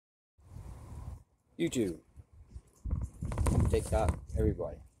YouTube, TikTok,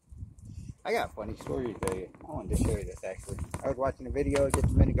 everybody. I got a funny story to tell you. I wanted to show you this actually. I was watching a video just a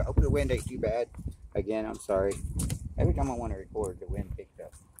minute ago. Hope the wind ain't too bad. Again, I'm sorry. Every time I want to record, the wind picks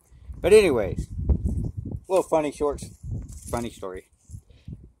up. But anyways, little funny story.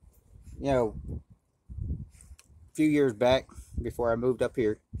 You know, a few years back, before I moved up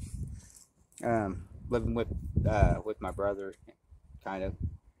here, living with my brother, kind of.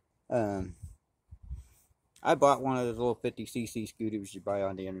 I bought one of those little 50cc scooters you buy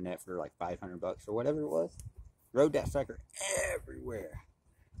on the internet for like $500 or whatever it was. Rode that sucker everywhere.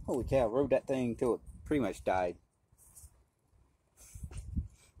 Holy cow, rode that thing till it pretty much died.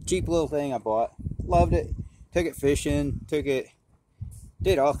 Cheap little thing I bought. Loved it. Took it fishing.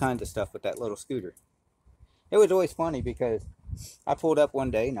 Did all kinds of stuff with that little scooter. It was always funny because I pulled up one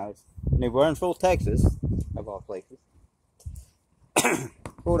day, and I was in New Braunfels, Texas, of all places.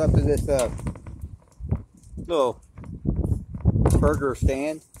 Pulled up to this little burger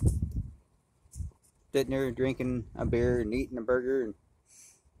stand, sitting there drinking a beer and eating a burger. And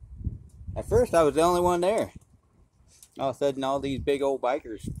at first I was the only one there. All of a sudden all these big old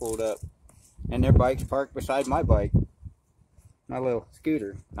bikers pulled up, and their bikes parked beside my bike, my little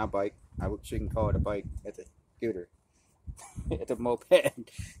scooter. Not bike, I shouldn't call it a bike, it's a scooter. It's a moped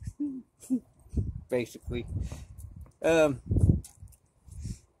basically.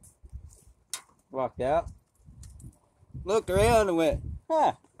 Walked out, looked around and went,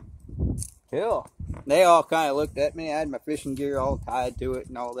 huh, cool. They all kind of looked at me. I had my fishing gear all tied to it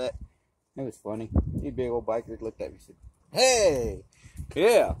and all that. It was funny. These big old bikers looked at me and said, hey,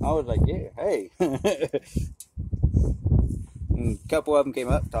 yeah. I was like, yeah, hey. And a couple of them came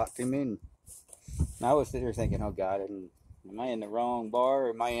up, talked to me, and I was sitting there thinking, oh God, am I in the wrong bar?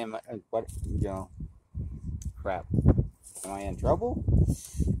 Or am I in, what, crap. Am I in trouble?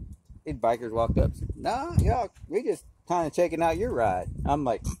 These bikers walked up and said, nah, yeah, we just kind of checking out your ride. I'm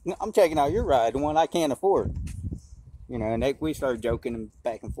like, I'm checking out your ride, the one I can't afford. You know, and we started joking and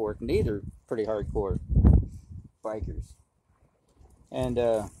back and forth. And these are pretty hardcore bikers. And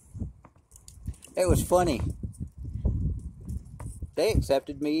it was funny. They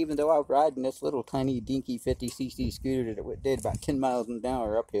accepted me even though I was riding this little tiny dinky 50cc scooter that did about 10 miles an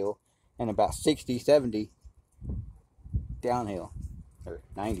hour uphill and about 60, 70 downhill, or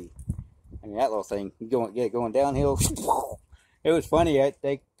 90. I mean, that little thing, going downhill. It was funny.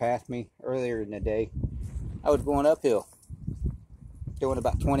 They passed me earlier in the day. I was going uphill, doing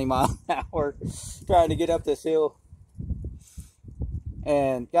about 20 miles an hour, trying to get up this hill.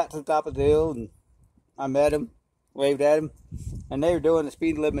 And got to the top of the hill, and I met them, waved at them, and they were doing the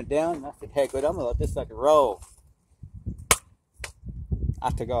speed limit down. And I said, heck, but I'm gonna let this sucker roll.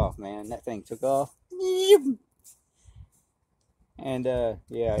 I took off, man. That thing took off. And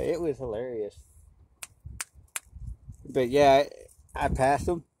yeah, it was hilarious. But yeah, I passed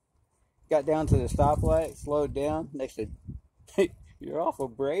them, got down to the stoplight, slowed down. They said, hey, you're awful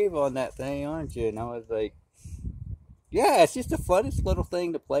brave on that thing, aren't you? And I was like, yeah, it's just the funnest little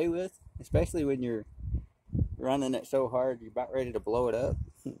thing to play with, especially when you're running it so hard you're about ready to blow it up,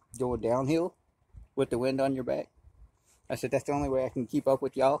 going downhill with the wind on your back. I said, that's the only way I can keep up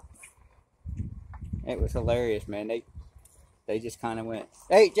with y'all. It was hilarious, man. They just kind of went,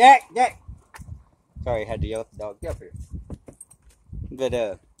 hey, Jack! Sorry, I had to yell at the dog. Get up here.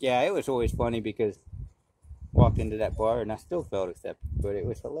 But, yeah, it was always funny because I walked into that bar and I still felt accepted. But it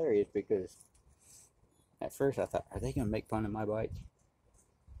was hilarious because at first I thought, are they going to make fun of my bike?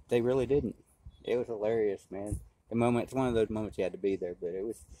 They really didn't. It was hilarious, man. It's one of those moments you had to be there. But it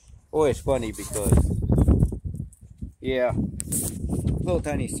was always funny because, yeah, little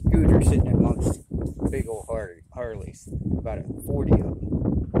tiny scooter sitting amongst big old Harleys, about 40 of them.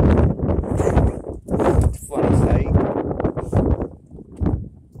 It's a funny sight.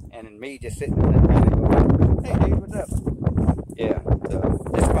 And me just sitting on it, kind of going, hey dude, what's up? Yeah.